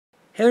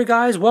Hey there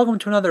guys, welcome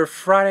to another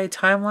Friday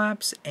time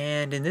lapse,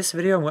 and in this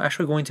video I'm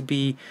actually going to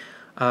be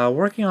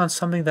working on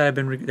something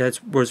that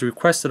was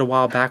requested a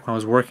while back when I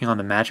was working on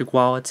the magic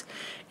wallets,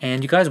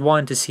 and you guys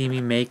wanted to see me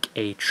make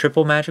a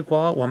triple magic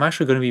wallet. Well, I'm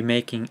actually going to be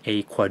making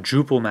a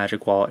quadruple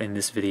magic wallet in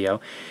this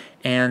video,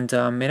 and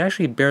it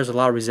actually bears a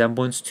lot of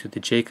resemblance to the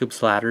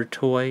Jacob's Ladder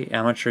toy.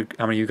 I'm not sure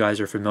how many of you guys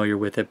are familiar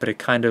with it, but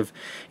it's kind of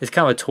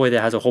a toy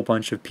that has a whole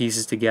bunch of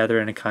pieces together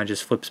and it kind of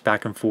just flips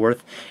back and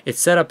forth. It's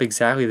set up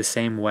exactly the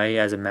same way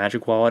as a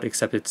magic wallet,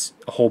 except it's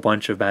a whole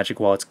bunch of magic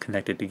wallets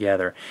connected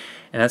together.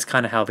 And that's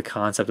kind of how the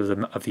concept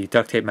of the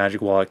duct tape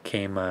magic wallet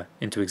came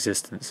into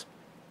existence,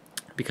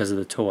 because of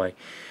the toy.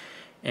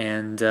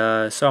 And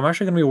so I'm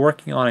actually going to be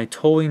working on a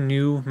totally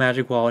new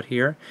magic wallet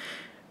here.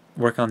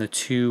 Work on the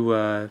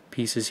two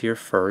pieces here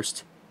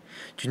first.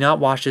 Do not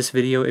watch this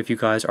video if you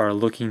guys are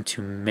looking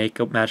to make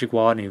a magic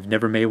wallet and you've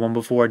never made one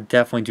before.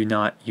 Definitely do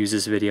not use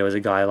this video as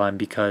a guideline,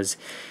 because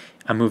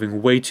I'm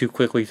moving way too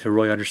quickly to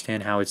really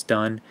understand how it's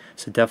done.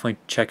 So definitely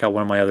check out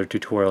one of my other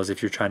tutorials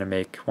if you're trying to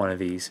make one of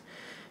these,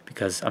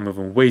 because I'm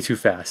moving way too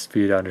fast for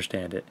you to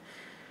understand it.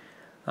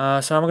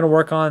 So I'm going to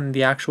work on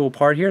the actual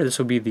part here. This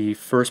will be the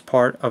first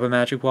part of a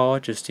magic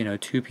wallet, just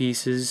two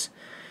pieces.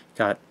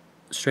 Got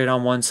straight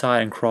on one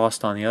side and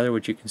crossed on the other,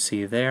 which you can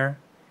see there.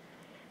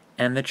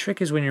 And the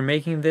trick is, when you're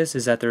making this,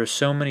 is that there are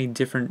so many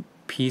different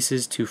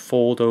pieces to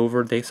fold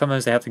over.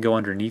 Sometimes they have to go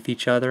underneath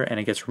each other, and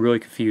it gets really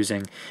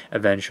confusing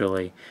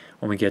eventually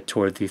when we get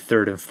toward the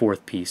third and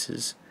fourth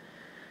pieces.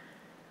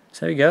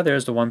 So there you go,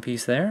 there's the one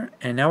piece there.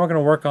 And now we're going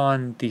to work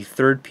on the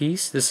third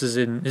piece. This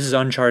is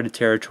uncharted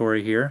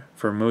territory here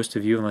for most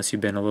of you, unless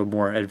you've been a little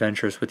more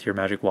adventurous with your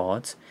magic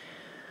wallets.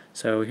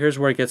 So here's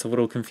where it gets a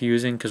little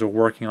confusing, because we're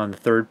working on the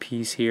third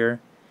piece here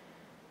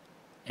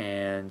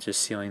and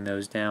just sealing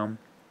those down.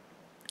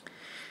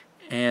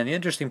 And the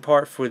interesting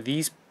part for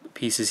these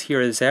pieces here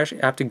is they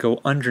actually have to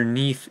go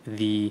underneath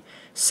the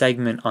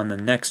segment on the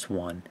next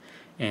one,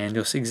 and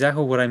you'll see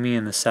exactly what I mean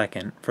in a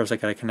second. First I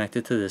got to connect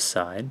it to this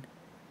side,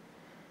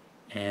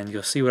 and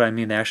you'll see what I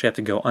mean. They actually have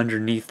to go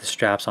underneath the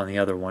straps on the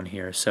other one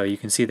here. So you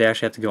can see they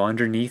actually have to go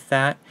underneath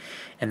that,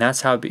 and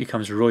that's how it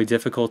becomes really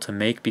difficult to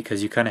make,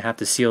 because you kind of have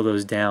to seal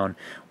those down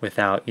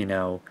without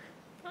getting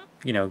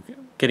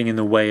in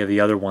the way of the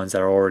other ones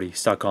that are already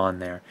stuck on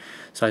there.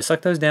 So I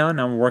stuck those down.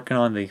 Now I'm working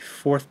on the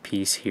fourth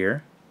piece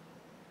here,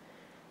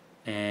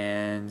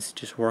 and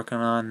just working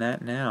on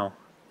that now.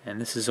 And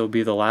this will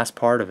be the last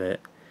part of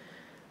it.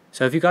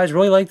 So if you guys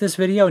really like this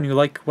video and you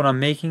like what I'm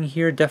making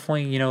here,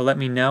 definitely let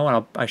me know,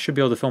 and I should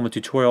be able to film a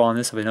tutorial on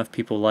this if enough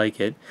people like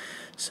it.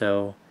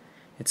 So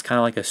it's kind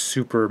of like a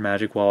super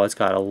magic wallet. It's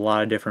got a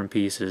lot of different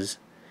pieces.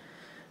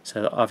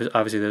 So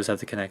obviously those have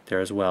to connect there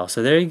as well.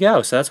 So there you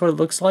go. So that's what it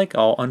looks like.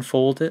 I'll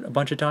unfold it a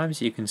bunch of times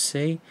so you can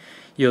see.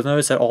 You'll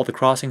notice that all the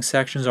crossing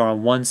sections are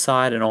on one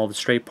side and all the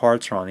straight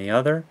parts are on the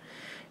other.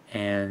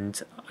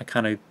 And I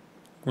kind of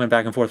went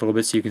back and forth a little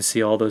bit so you can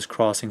see all those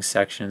crossing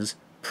sections.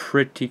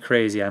 Pretty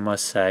crazy, I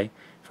must say,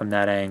 from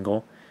that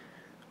angle.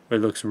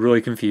 It looks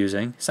really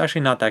confusing. It's actually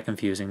not that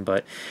confusing,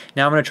 but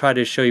now I'm going to try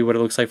to show you what it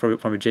looks like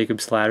from a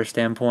Jacob's Ladder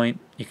standpoint.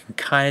 You can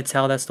kind of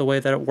tell that's the way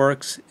that it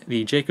works.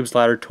 The Jacob's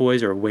Ladder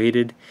toys are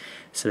weighted,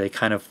 so they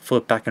kind of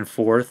flip back and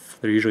forth.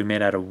 They're usually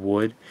made out of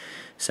wood.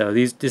 So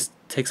this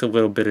takes a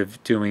little bit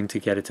of doing to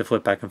get it to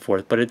flip back and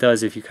forth, but it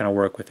does if you kind of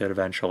work with it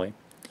eventually.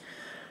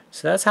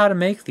 So that's how to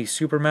make the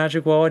Super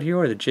Magic Wallet here,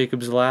 or the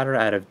Jacob's Ladder,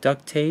 out of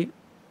duct tape.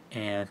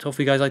 And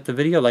hopefully you guys liked the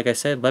video. Like I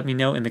said, let me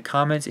know in the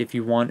comments if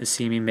you want to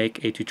see me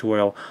make a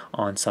tutorial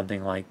on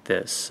something like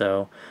this.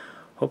 So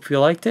hope you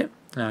liked it,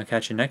 and I'll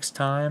catch you next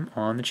time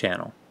on the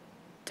channel.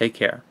 Take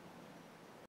care.